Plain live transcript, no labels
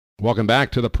Welcome back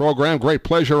to the program. Great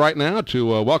pleasure right now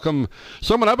to welcome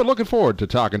someone I've been looking forward to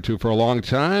talking to for a long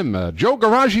time, Joe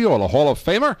Garagiola, Hall of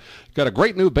Famer. Got a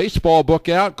great new baseball book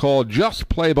out called Just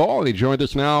Play Ball, and he joined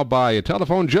us now by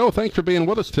telephone. Joe, thanks for being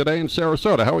with us today in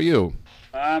Sarasota. How are you?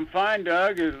 I'm fine,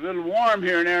 Doug. It's a little warm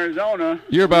here in Arizona.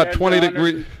 You're about 20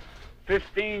 degrees.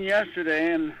 15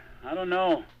 yesterday, and I don't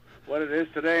know what it is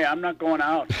today. I'm not going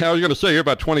out. I was going to say, you're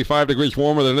about 25 degrees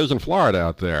warmer than it is in Florida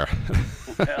out there.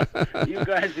 Well, you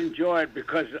guys enjoy it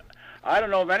because I don't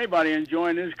know if anybody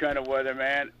enjoying this kind of weather,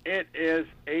 man. It is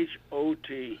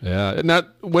H-O-T. Yeah. Now,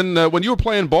 when you were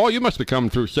playing ball, you must have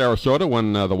come through Sarasota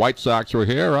when the White Sox were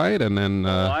here, right? And then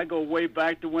I go way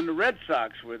back to when the Red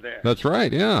Sox were there. That's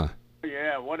right, yeah.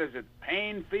 Yeah, what is it,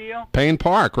 Payne Field? Payne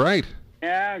Park, right.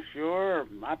 Yeah, sure.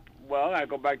 I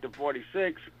go back to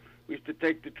 46. We used to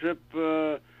take the trip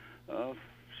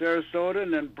Sarasota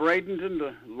and then Bradenton.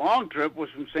 The long trip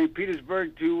was from St.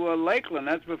 Petersburg to Lakeland.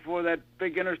 That's before that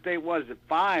big interstate was at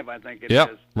 5, I think it is.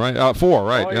 Yep, right. 4,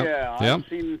 right. Oh, yep. yeah.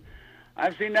 Yep.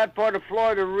 I've seen that part of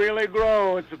Florida really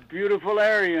grow. It's a beautiful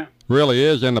area. Really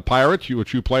is. And the Pirates,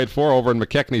 which you played for over in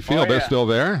McKechnie Field, they're still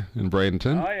there in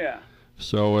Bradenton. Oh, yeah.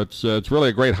 So it's really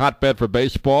a great hotbed for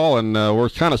baseball, and we're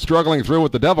kind of struggling through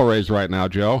with the Devil Rays right now,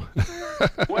 Joe.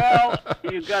 Well,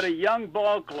 you've got a young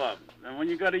ball club. And when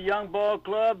you got a young ball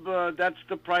club, that's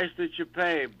the price that you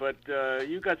pay. But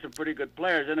you got some pretty good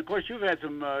players. And, of course, you've had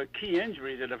some key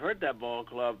injuries that have hurt that ball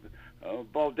club.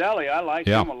 Baldelli, I like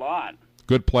him a lot.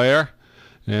 Good player.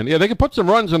 And, yeah, they can put some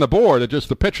runs on the board. It's just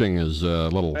the pitching is a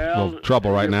little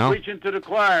trouble right now. Preaching to the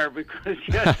choir because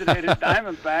yesterday the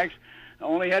Diamondbacks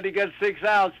only had to get 6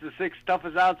 outs, the 6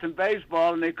 toughest outs in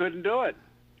baseball, and they couldn't do it.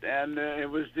 And it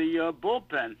was the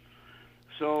bullpen.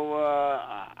 So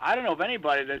I don't know of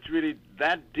anybody that's really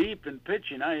that deep in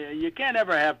pitching. You can't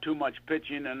ever have too much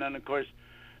pitching. And then, of course,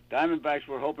 Diamondbacks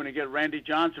were hoping to get Randy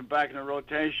Johnson back in the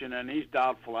rotation, and he's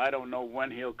doubtful. I don't know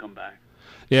when he'll come back.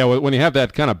 Yeah, when you have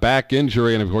that kind of back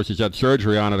injury, and, of course, he's had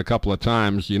surgery on it a couple of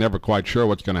times, you're never quite sure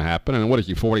what's going to happen. And what is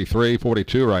he, 43,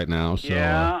 42 right now? So,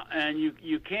 yeah, and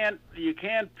you can't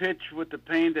pitch with the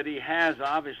pain that he has,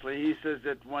 obviously. He says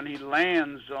that when he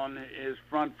lands on his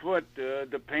front foot,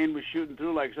 the pain was shooting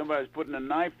through like somebody was putting a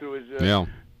knife through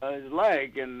his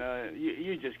leg, and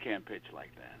you just can't pitch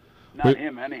like that. Not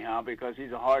him, anyhow, because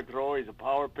he's a hard thrower, he's a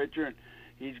power pitcher, and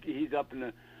he's up in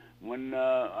the... When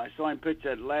I saw him pitch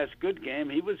that last good game,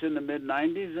 he was in the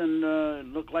mid-90s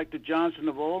and looked like the Johnson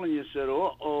of old, and you said,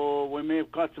 uh-oh, we may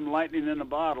have caught some lightning in a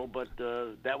bottle, but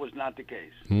that was not the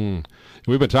case.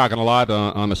 We've been talking a lot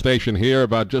on the station here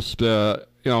about just, in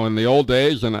the old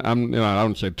days, and I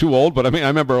don't say too old, but I mean, I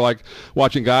remember like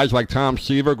watching guys like Tom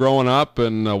Seaver growing up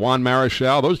and Juan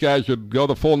Marichal. Those guys would go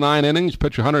the full 9 innings,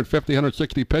 pitch 150,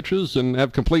 160 pitches, and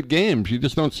have complete games. You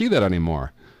just don't see that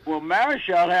anymore. Well,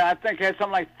 Marichal, I think, had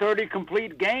something like 30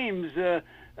 complete games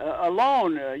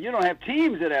alone. You don't have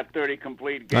teams that have 30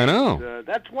 complete games. I know.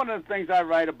 That's one of the things I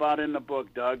write about in the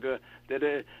book, Doug,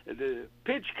 that the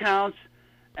pitch counts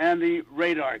and the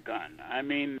radar gun. I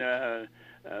mean,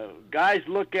 guys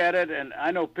look at it, and I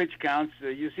know pitch counts.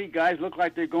 You see guys look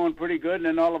like they're going pretty good, and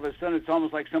then all of a sudden it's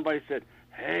almost like somebody said,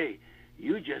 hey,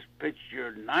 you just pitched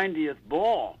your 90th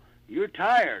ball. You're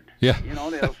tired. Yeah.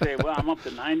 They'll say, well, I'm up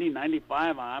to 90,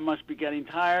 95. I must be getting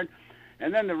tired.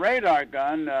 And then the radar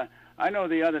gun, I know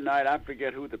the other night, I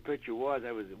forget who the pitcher was.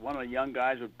 That was one of the young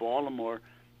guys with Baltimore.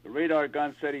 The radar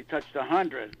gun said he touched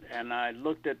 100. And I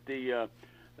looked at the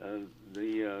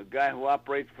guy who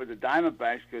operates for the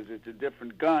Diamondbacks because it's a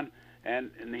different gun,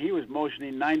 and he was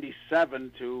motioning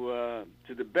 97 to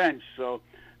the bench. So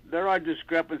there are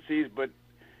discrepancies, but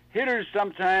hitters,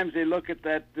 sometimes they look at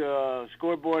that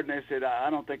scoreboard and they say, I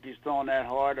don't think he's throwing that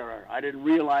hard, or I didn't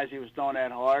realize he was throwing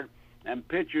that hard. And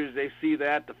pitchers, they see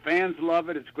that. The fans love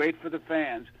it. It's great for the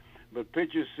fans. But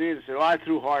pitchers see it and say, I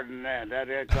threw harder than that.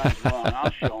 That gun's wrong.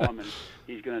 I'll show him. And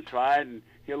he's going to try it, and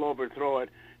he'll overthrow it.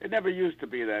 It never used to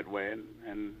be that way.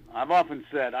 And I've often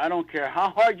said, I don't care how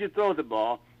hard you throw the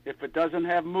ball. If it doesn't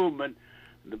have movement,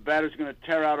 the batter's going to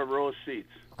tear out a row of seats.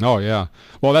 Oh, yeah.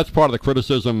 Well, that's part of the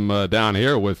criticism down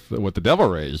here with the Devil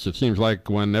Rays. It seems like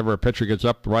whenever a pitcher gets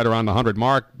up right around the 100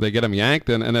 mark, they get him yanked,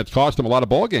 and it's cost them a lot of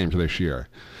ball games this year,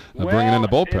 bringing in the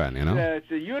bullpen, It's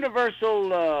a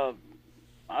universal,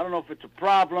 I don't know if it's a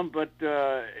problem, but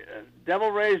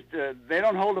Devil Rays, they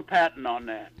don't hold a patent on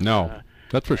that. No,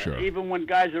 that's for sure. Even when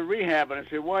guys are rehabbing, I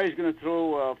say, well, he's going to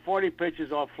throw 40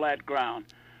 pitches off flat ground.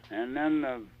 And then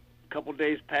a couple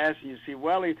days pass, and you see,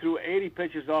 well, he threw 80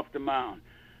 pitches off the mound.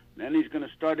 Then he's going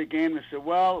to start a game and say,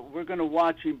 well, we're going to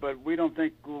watch him, but we don't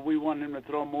think we want him to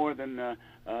throw more than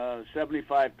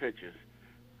 75 pitches.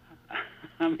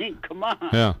 I mean, come on.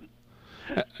 Yeah.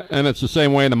 And it's the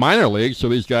same way in the minor leagues. So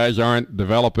these guys aren't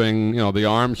developing, the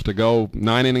arms to go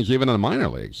 9 innings even in the minor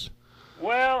leagues.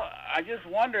 Well, I just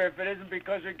wonder if it isn't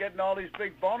because they're getting all these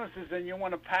big bonuses and you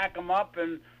want to pack them up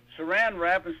and saran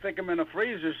wrap and stick them in a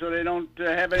freezer so they don't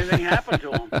have anything happen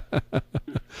to them.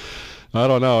 I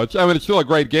don't know. It's still a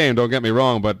great game. Don't get me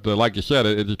wrong, but like you said,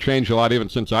 it's changed a lot even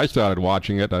since I started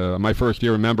watching it. My first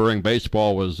year remembering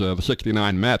baseball was the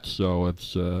 '69 Mets, so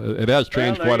it has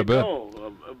changed quite a bit.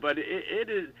 But it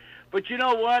is. But you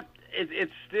know what?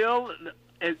 It's still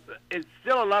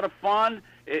a lot of fun.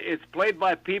 It's played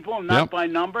by people, not by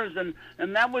numbers,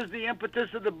 and that was the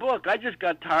impetus of the book. I just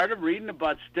got tired of reading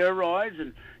about steroids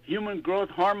and human growth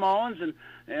hormones,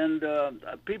 and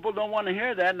people don't want to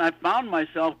hear that. And I found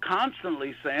myself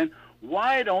constantly saying,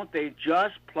 why don't they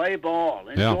just play ball,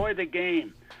 enjoy the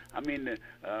game? I mean,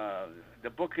 the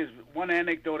book is one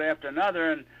anecdote after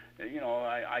another, and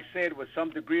I say it with some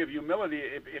degree of humility.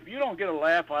 If you don't get a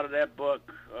laugh out of that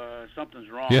book, something's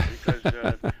wrong. Yeah. Because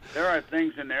there are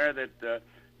things in there that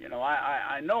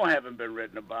I know haven't been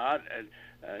written about, and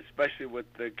especially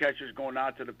with the catchers going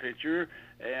out to the pitcher,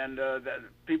 and that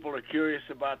people are curious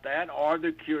about that, or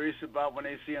they're curious about when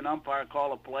they see an umpire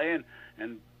call a play,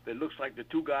 and it looks like the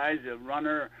two guys, the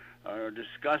runner, are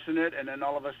discussing it, and then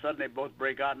all of a sudden they both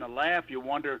break out in a laugh. You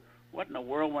wonder what in the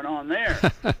world went on there,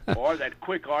 or that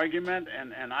quick argument,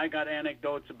 and I got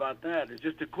anecdotes about that. It's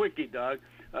just a quickie, Doug.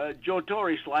 Joe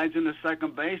Torre slides into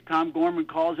second base. Tom Gorman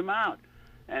calls him out.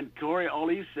 And Torre, all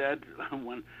he said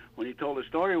when he told the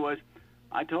story was,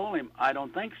 I told him, I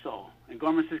don't think so. And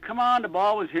Gorman says, come on, the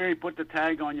ball was here. He put the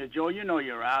tag on you. Joe, you know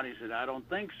you're out. He said, I don't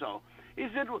think so. He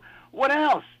said, what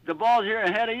else? The ball's here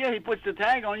ahead of you. He puts the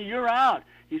tag on you. You're out.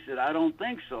 He said, I don't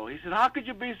think so. He said, how could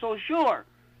you be so sure?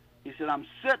 He said, I'm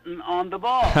sitting on the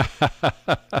ball.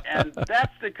 And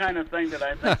that's the kind of thing that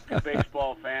I think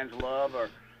baseball fans love,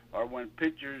 or when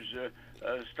pitchers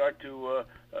start to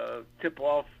tip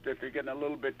off that they're getting a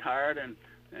little bit tired, and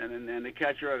the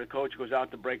catcher or the coach goes out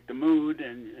to break the mood,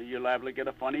 and you liable to get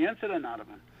a funny incident out of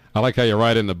it. I like how you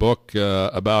write in the book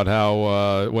about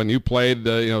how when you played,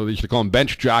 they used to call them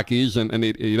bench jockeys, and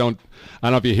you don't. I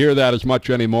don't know if you hear that as much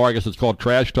anymore. I guess it's called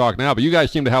trash talk now. But you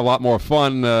guys seem to have a lot more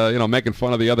fun, making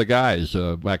fun of the other guys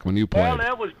back when you played. Well,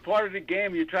 that was part of the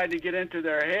game. You tried to get into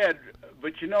their head.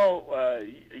 But,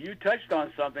 you touched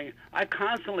on something. I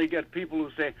constantly get people who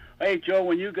say, hey, Joe,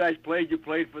 when you guys played, you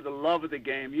played for the love of the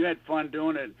game. You had fun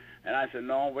doing it. And I said,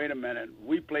 no, wait a minute.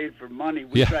 We played for money.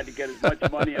 We tried to get as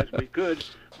much money as we could.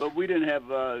 But we didn't have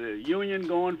the union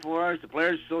going for us, the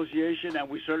Players Association, and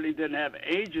we certainly didn't have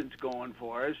agents going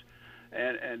for us.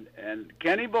 And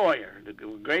Kenny Boyer, the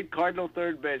great Cardinal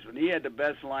third baseman, he had the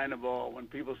best line of all. When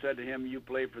people said to him, you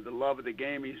play for the love of the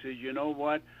game, he says, you know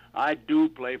what? I do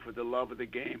play for the love of the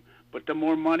game. But the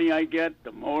more money I get,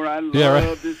 the more I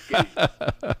love this game.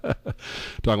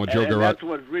 Talking with Joe Garagiola. That's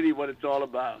what it's all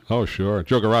about. Oh, sure.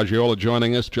 Joe Garagiola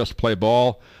joining us, Just Play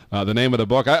Ball. The name of the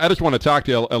book. I just want to talk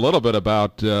to you a little bit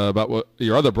about what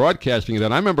your other broadcasting you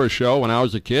did. I remember a show when I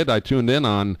was a kid. I tuned in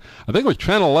on, I think it was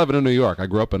Channel 11 in New York. I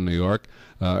grew up in New York.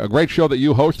 A great show that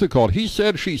you hosted called He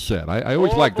Said, She Said. I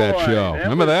always liked that show.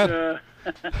 Remember that?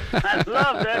 I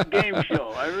loved that game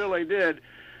show. I really did.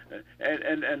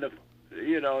 And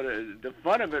the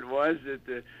fun of it was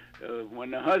that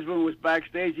when the husband was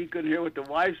backstage, he couldn't hear what the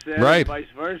wife said, and vice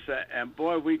versa. And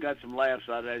boy, we got some laughs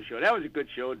out of that show. That was a good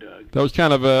show, Doug. That was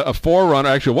kind of a forerunner.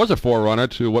 Actually, it was a forerunner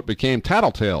to what became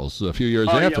Tattletales a few years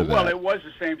after that. Well, it was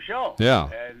the same show. Yeah.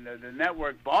 And the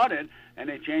network bought it, and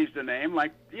they changed the name.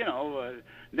 Like,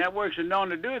 networks are known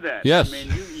to do that. Yes. I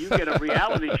mean, you get a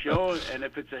reality show, and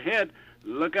if it's a hit,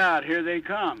 look out, here they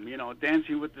come.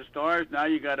 Dancing with the Stars. Now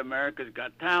you got America's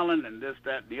Got Talent and this,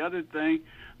 that, and the other thing.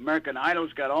 American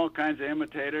Idol's got all kinds of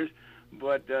imitators.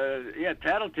 But,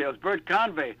 Tattletales. Bert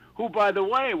Convey, who, by the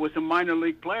way, was a minor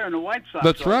league player in the White Sox.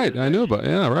 That's right. I knew about it.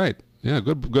 Yeah, right. Yeah,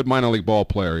 good minor league ball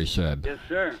player, he said. Yes,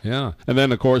 sir. Yeah. And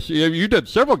then, of course, you did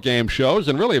several game shows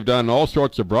and really have done all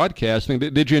sorts of broadcasting.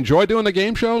 Did you enjoy doing the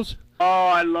game shows? Oh,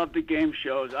 I loved the game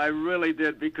shows. I really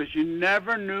did, because you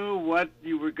never knew what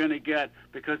you were going to get,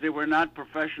 because they were not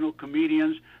professional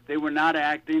comedians. They were not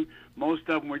acting. Most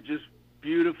of them were just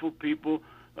beautiful people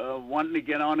wanting to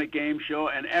get on a game show,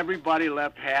 and everybody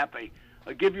left happy.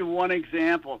 I'll give you one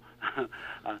example.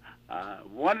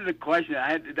 One of the questions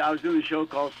I was doing a show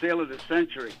called Sale of the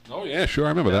Century. Oh, yeah, sure. I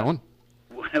remember that one.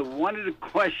 One of the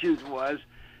questions was,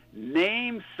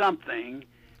 name something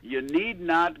you need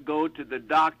not go to the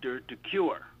doctor to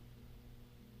cure.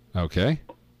 Okay.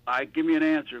 Give me an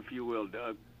answer, if you will,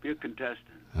 Doug. Be a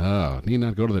contestant. Oh, need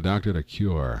not go to the doctor to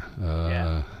cure.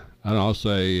 Yeah. I don't know, I'll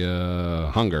say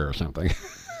hunger or something.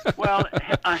 Well,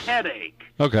 a headache,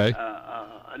 Okay.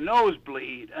 a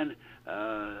nosebleed, and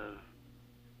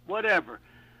whatever.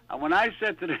 When I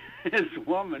said to this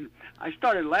woman, I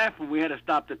started laughing. We had to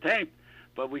stop the tape,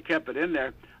 but we kept it in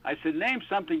there. I said, name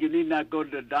something you need not go to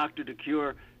the doctor to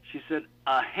cure. She said,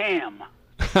 a ham.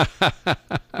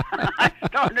 I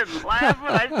started laughing.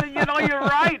 I said, you're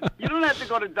right. You don't have to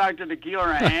go to the doctor to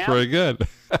cure a ham. Very good.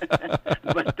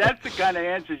 But that's the kind of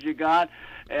answers you got,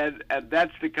 and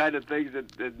that's the kind of things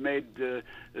that made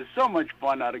so much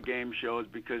fun out of game shows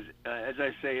because, as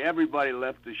I say, everybody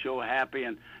left the show happy,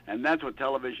 and that's what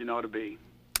television ought to be.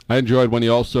 I enjoyed when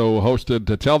you also hosted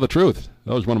To Tell the Truth.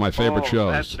 That was one of my favorite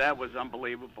shows. That was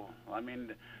unbelievable. I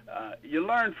mean, you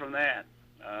learn from that.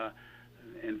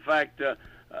 In fact,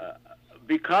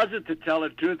 because of To Tell the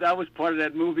Truth, I was part of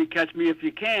that movie Catch Me If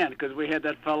You Can because we had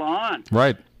that fella on.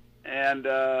 Right. And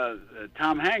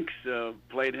Tom Hanks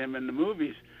played him in the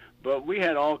movies. But we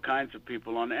had all kinds of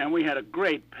people on, and we had a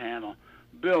great panel.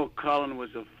 Bill Cullen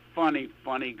was a funny,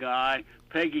 funny guy.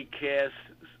 Peggy Cass,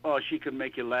 she could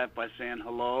make you laugh by saying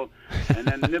hello. And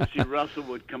then Nipsey Russell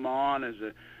would come on as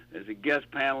a guest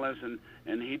panelist,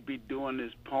 and he'd be doing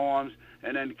his poems.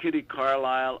 And then Kitty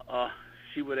Carlisle,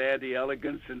 she would add the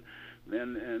elegance and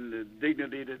the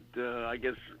dignity that I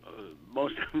guess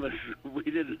most of us we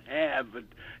didn't have. But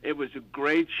it was a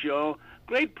great show,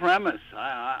 great premise.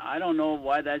 I don't know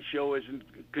why that show isn't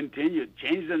continued.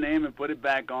 Change the name and put it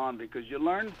back on because you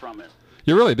learn from it.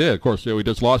 You really did. Of course, we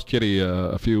just lost Kitty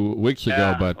a few weeks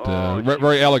ago, but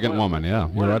very elegant woman. Yeah,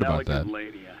 you're right about that.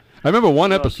 Lady, yeah. I remember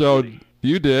one episode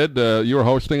you did. You were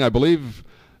hosting, I believe.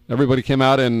 Everybody came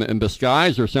out in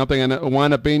disguise or something, and it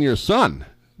wound up being your son.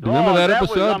 Do you remember that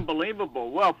episode? That was unbelievable.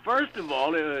 Well, first of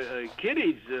all,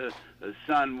 Kitty's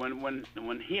son,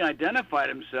 when he identified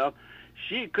himself,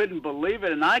 she couldn't believe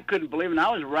it, and I couldn't believe it, and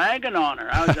I was ragging on her.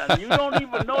 I was like, you don't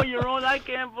even know your own, I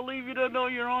can't believe you don't know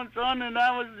your own son, and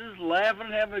I was just laughing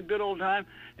and having a good old time.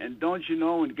 And don't you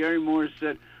know, when Gary Moore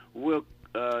said, will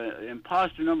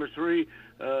imposter number 3,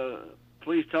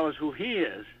 please tell us who he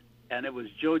is, and it was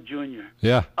Joe Jr.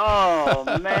 Yeah.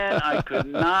 Oh, man, I could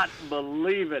not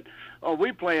believe it. Oh,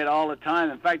 we play it all the time.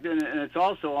 In fact, and it's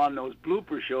also on those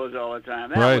blooper shows all the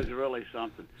time. That was really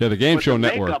something. Yeah, the Game Show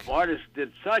Network. The makeup artist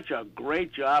did such a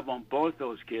great job on both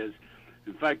those kids.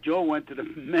 In fact, Joe went to the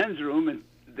men's room, and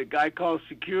the guy called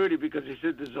security because he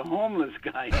said there's a homeless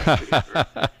guy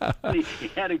in here. He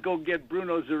had to go get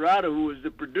Bruno Zerrato, who was the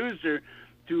producer,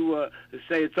 to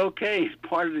say it's okay. He's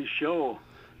part of the show.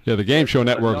 Yeah, the Game Show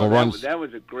Network will run. That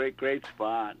was a great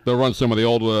spot. They'll run some of the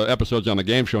old episodes on the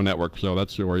Game Show Network, so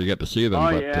that's where you get to see them.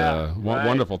 But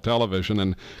wonderful television,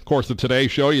 and of course the Today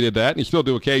Show. You did that, and you still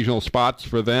do occasional spots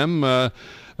for them. I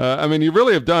mean, you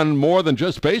really have done more than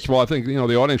just baseball. I think the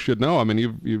audience should know. I mean,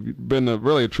 you've been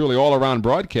a truly all-around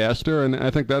broadcaster, and I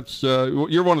think that's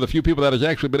you're one of the few people that has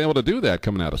actually been able to do that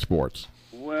coming out of sports.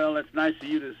 Well, it's nice of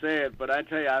you to say it, but I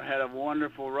tell you, I've had a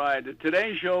wonderful ride. The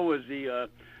Today Show was the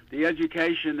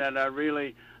education that I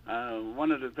really,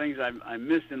 one of the things I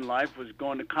missed in life was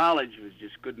going to college. I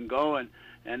just couldn't go, and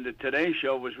the Today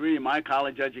Show was really my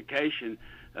college education.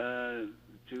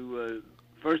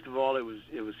 First of all, it was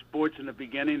sports in the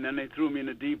beginning. Then they threw me in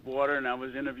the deep water, and I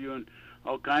was interviewing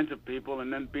all kinds of people,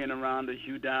 and then being around the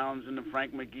Hugh Downs and the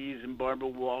Frank McGee's and Barbara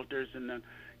Walters, and then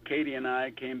Katie and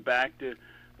I came back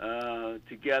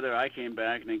together. I came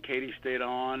back, and then Katie stayed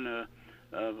on.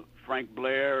 Frank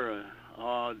Blair.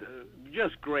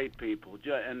 Just great people,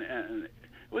 and it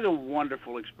was a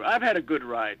wonderful experience. I've had a good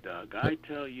ride, Doug. I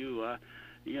tell you,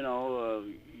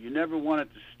 you never want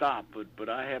it to stop, but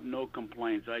I have no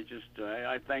complaints. I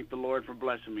thank the Lord for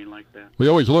blessing me like that. We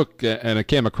always look, and it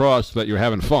came across that you're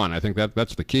having fun. I think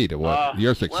that's the key to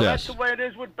your success. Well, that's the way it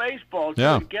is with baseball.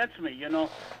 Yeah. It gets me,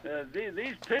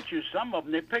 these pitchers, some of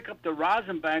them, they pick up the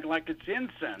rosin bag like it's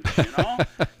incense,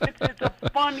 It's a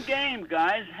fun game,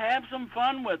 guys. Have some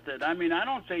fun with it. I mean, I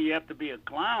don't say you have to be a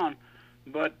clown,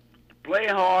 but play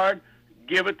hard,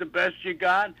 give it the best you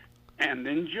got, and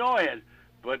enjoy it.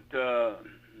 But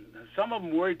some of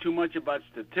them worry too much about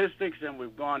statistics, and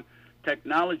we've gone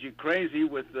technology crazy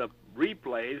with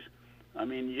replays. I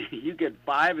mean, you get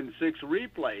 5 and 6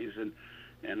 replays,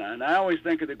 and I always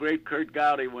think of the great Kurt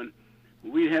Gowdy when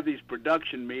we'd have these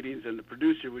production meetings, and the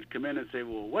producer would come in and say,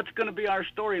 well, what's going to be our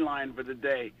storyline for the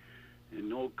day?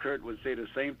 And old Kurt would say the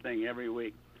same thing every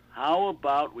week. How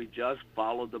about we just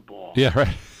follow the ball? Yeah,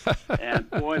 right. And,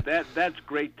 boy, that's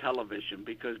great television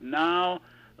because now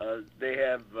they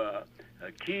have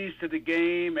keys to the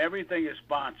game. Everything is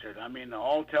sponsored. I mean,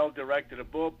 Alltel directed a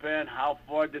bullpen. How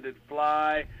far did it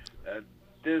fly?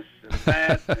 This and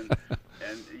that.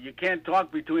 and you can't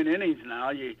talk between innings now.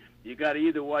 You You got to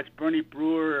either watch Bernie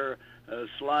Brewer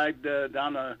slide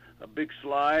down a big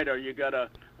slide, or you got a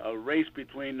race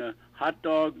between hot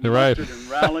dog, mustard, and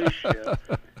relish,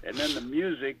 and then the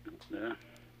music.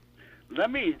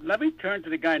 Let me turn to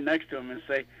the guy next to him and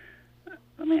say,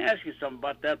 let me ask you something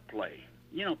about that play.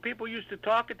 You know, people used to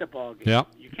talk at the ball game. Yeah.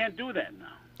 You can't do that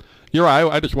now. You're right.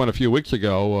 I just went a few weeks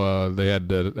ago. They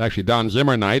had actually Don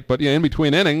Zimmer night, but in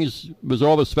between innings, there's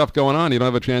all this stuff going on. You don't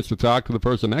have a chance to talk to the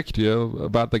person next to you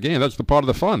about the game. That's the part of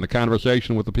the fun, the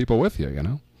conversation with the people with you. You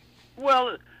know.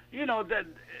 Well, you know that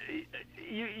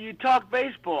you talk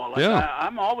baseball. Like Yeah.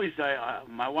 I'm always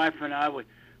my wife and I would.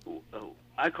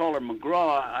 I call her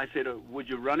McGraw. I said, "Would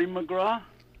you run him, McGraw?"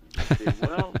 I said,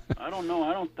 "Well, I don't know.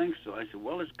 I don't think so." I said,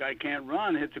 "Well, this guy can't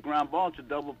run. Hits a ground ball. It's a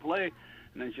double play."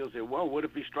 And then she'll say, "Well, what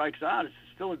if he strikes out? It's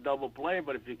still a double play,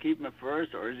 but if you keep him at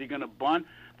first, or is he going to bunt?"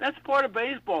 That's part of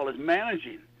baseball, is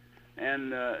managing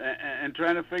and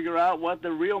trying to figure out what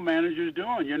the real manager's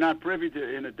doing. You're not privy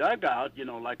to in a dugout, you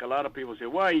know, like a lot of people say,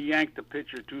 "Well, he yanked the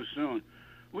pitcher too soon."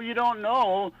 Well, you don't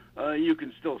know. You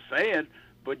can still say it,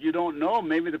 but you don't know.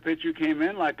 Maybe the pitcher came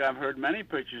in, like I've heard many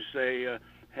pitchers say,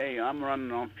 "Hey, I'm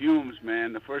running on fumes,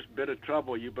 man. The first bit of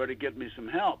trouble, you better get me some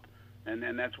help." And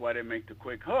then that's why they make the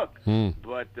quick hook.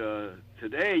 But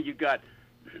today you got,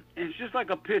 it's just like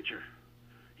a pitcher.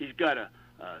 He's got a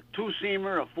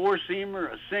two-seamer, a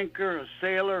four-seamer, a sinker, a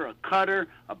sailor, a cutter,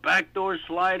 a backdoor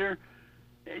slider.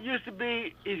 It used to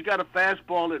be he's got a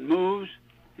fastball that moves.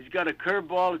 He's got a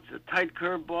curveball. It's a tight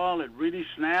curveball. It really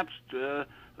snaps.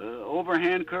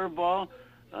 Overhand curveball.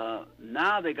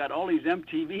 Now they got all these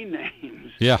MTV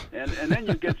names. Yeah. And then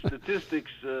you get statistics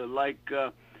like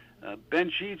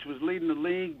Ben Sheets was leading the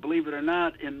league, believe it or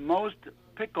not, in most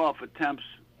pickoff attempts,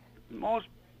 most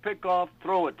pickoff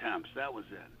throw attempts. That was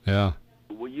it. Yeah.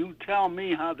 Will you tell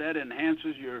me how that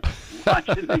enhances your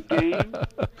watching the game?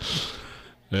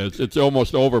 It's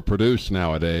almost overproduced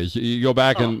nowadays. You go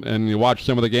back and you watch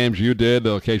some of the games you did.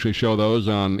 They'll occasionally show those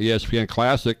on ESPN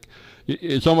Classic.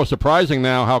 It's almost surprising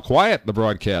now how quiet the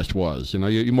broadcast was. You know,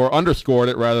 you more underscored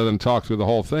it rather than talk through the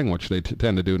whole thing, which they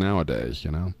tend to do nowadays, you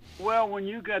know. Well, when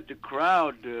you got the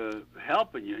crowd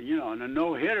helping you, you know, and a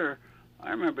no-hitter,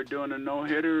 I remember doing a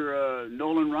no-hitter,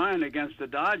 Nolan Ryan against the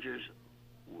Dodgers.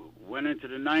 Went into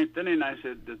the ninth inning, I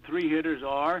said, the three hitters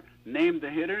are, named the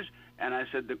hitters, and I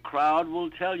said, the crowd will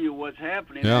tell you what's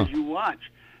happening as you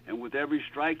watch. And with every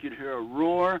strike, you'd hear a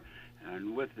roar,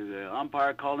 and with the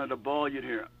umpire calling it a ball, you'd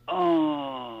hear,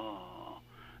 oh.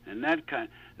 And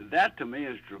that to me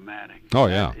is dramatic. Oh,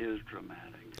 yeah. That is dramatic.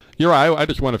 You're right. I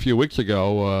just went a few weeks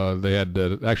ago. They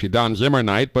had actually Don Zimmer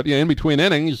night, but in between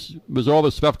innings, there's all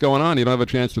this stuff going on. You don't have a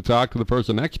chance to talk to the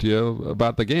person next to you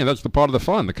about the game. That's the part of the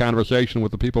fun, the conversation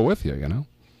with the people with you, you know?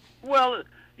 Well,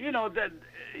 you know, that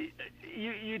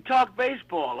you talk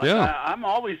baseball. Like Yeah. I'm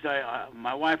always,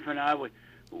 my wife and I would,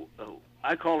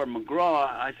 I call her McGraw.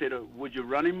 I said, "Would you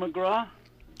run him, McGraw?"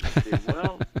 I said,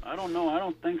 "Well, I don't know. I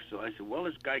don't think so." I said, "Well,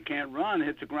 this guy can't run.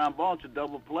 Hits a ground ball. It's a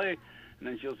double play." And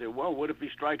then she'll say, "Well, what if he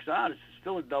strikes out? It's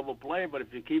still a double play, but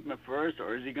if you keep him at first,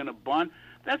 or is he going to bunt?"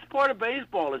 That's part of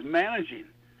baseball, is managing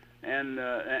and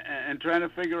trying to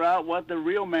figure out what the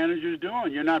real manager's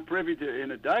doing. You're not privy to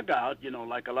in a dugout, you know,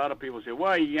 like a lot of people say,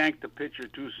 "Well, he yanked the pitcher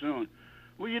too soon."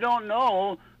 Well, you don't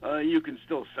know. You can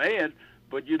still say it,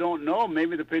 but you don't know.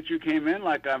 Maybe the pitcher came in,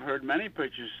 like I've heard many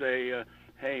pitchers say,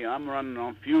 "Hey, I'm running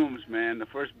on fumes, man. The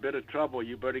first bit of trouble,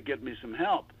 you better get me some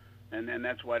help." And then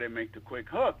that's why they make the quick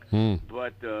hook.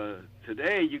 But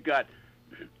today you got,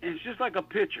 it's just like a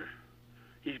pitcher.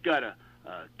 He's got a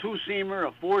two-seamer,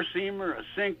 a four-seamer, a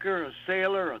sinker, a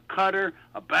sailor, a cutter,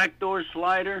 a backdoor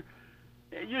slider.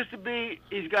 It used to be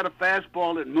he's got a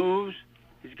fastball that moves.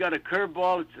 He's got a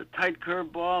curveball. It's a tight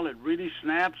curveball. It really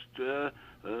snaps.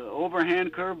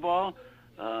 Overhand curveball.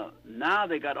 Now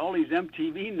they got all these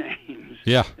MTV names.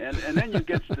 Yeah. And then you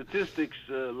get statistics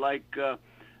like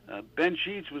Ben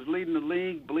Sheets was leading the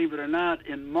league, believe it or not,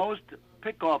 in most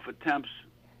pickoff attempts,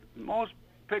 most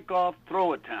pickoff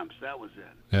throw attempts. That was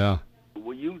it. Yeah.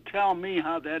 Will you tell me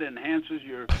how that enhances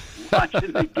your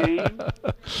watching the game?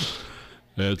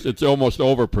 It's almost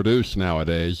overproduced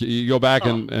nowadays. You go back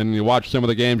and you watch some of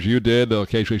the games you did. They'll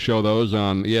occasionally show those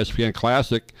on ESPN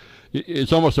Classic.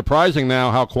 It's almost surprising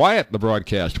now how quiet the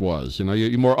broadcast was. You know,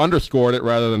 you more underscored it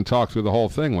rather than talk through the whole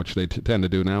thing, which they tend to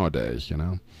do nowadays, you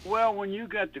know. Well, when you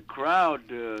got the crowd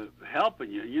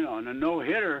helping you, you know, and a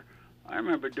no-hitter, I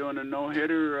remember doing a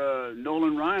no-hitter,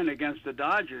 Nolan Ryan against the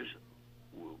Dodgers.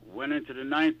 Went into the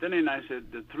ninth inning, I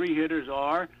said, the three hitters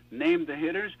are, named the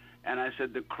hitters, and I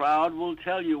said, the crowd will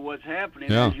tell you what's happening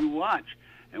as you watch.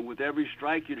 And with every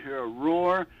strike, you'd hear a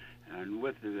roar, and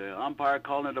with the umpire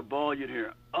calling it a ball, you'd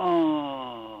hear,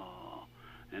 oh,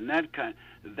 and that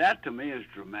to me is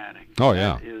dramatic. Oh,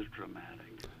 yeah. That is dramatic.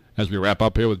 As we wrap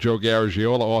up here with Joe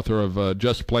Garagiola, author of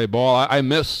Just Play Ball, I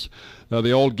miss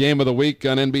the old Game of the Week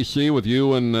on NBC with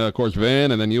you and, of course,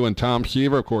 Vin, and then you and Tom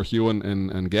Seaver, of course, you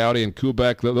and Gowdy and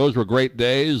Kubek. Those were great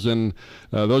days, and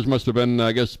those must have been,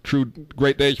 I guess, true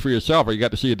great days for yourself, where you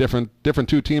got to see a different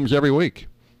two teams every week.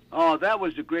 Oh, that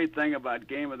was the great thing about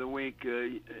Game of the Week.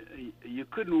 You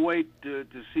couldn't wait to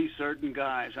see certain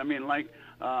guys. I mean, like,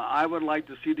 I would like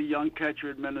to see the young catcher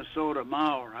at Minnesota,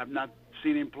 Mauer. I've not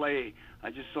seen him play. I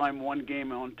just saw him one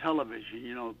game on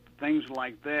television, things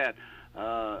like that.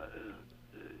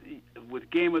 With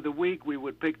Game of the Week, we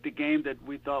would pick the game that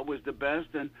we thought was the best,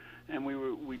 and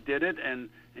we did it, and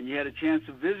you had a chance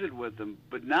to visit with them.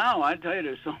 But now, I tell you,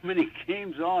 there's so many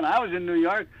games on. I was in New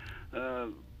York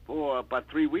about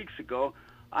 3 weeks ago.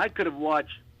 I could have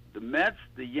watched the Mets,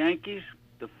 the Yankees,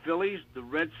 the Phillies, the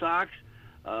Red Sox,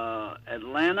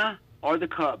 Atlanta, or the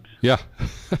Cubs. Yeah.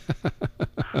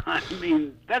 I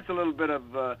mean, that's a little bit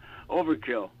of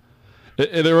overkill.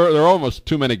 There are almost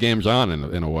too many games on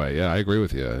in a way. Yeah, I agree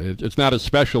with you. It's not as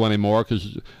special anymore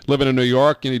because living in New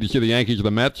York, you need to see the Yankees or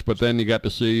the Mets, but then you got to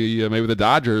see maybe the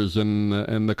Dodgers and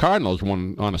the Cardinals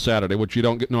one on a Saturday, which you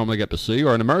don't normally get to see,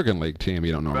 or an American League team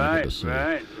you don't normally get to see.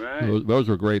 Right. Those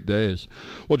were great days.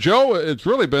 Well, Joe, it's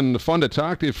really been fun to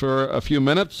talk to you for a few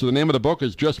minutes. The name of the book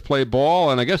is Just Play Ball,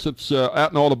 and I guess it's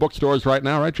out in all the bookstores right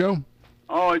now, right, Joe?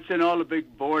 Oh, it's in all the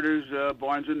big Borders,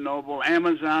 Barnes & Noble.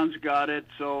 Amazon's got it,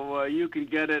 so you can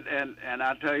get it, and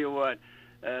I'll tell you what,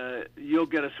 you'll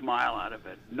get a smile out of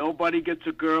it. Nobody gets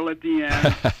a girl at the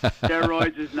end.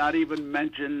 Steroids is not even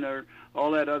mentioned, or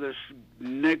all that other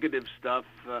negative stuff.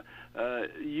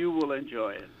 You will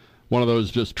enjoy it. One of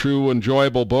those just true,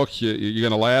 enjoyable books. You're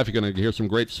going to laugh. You're going to hear some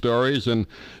great stories. And,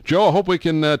 Joe, I hope we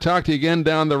can talk to you again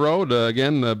down the road.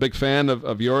 Again, a big fan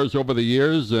of yours over the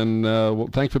years. And well,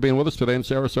 thanks for being with us today in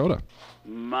Sarasota.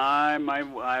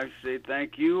 I say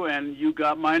thank you, and you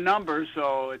got my number,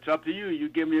 so it's up to you. You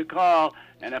give me a call,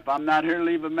 and if I'm not here,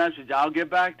 leave a message. I'll get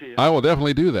back to you. I will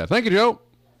definitely do that. Thank you, Joe.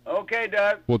 Okay,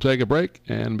 Doug. We'll take a break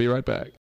and be right back.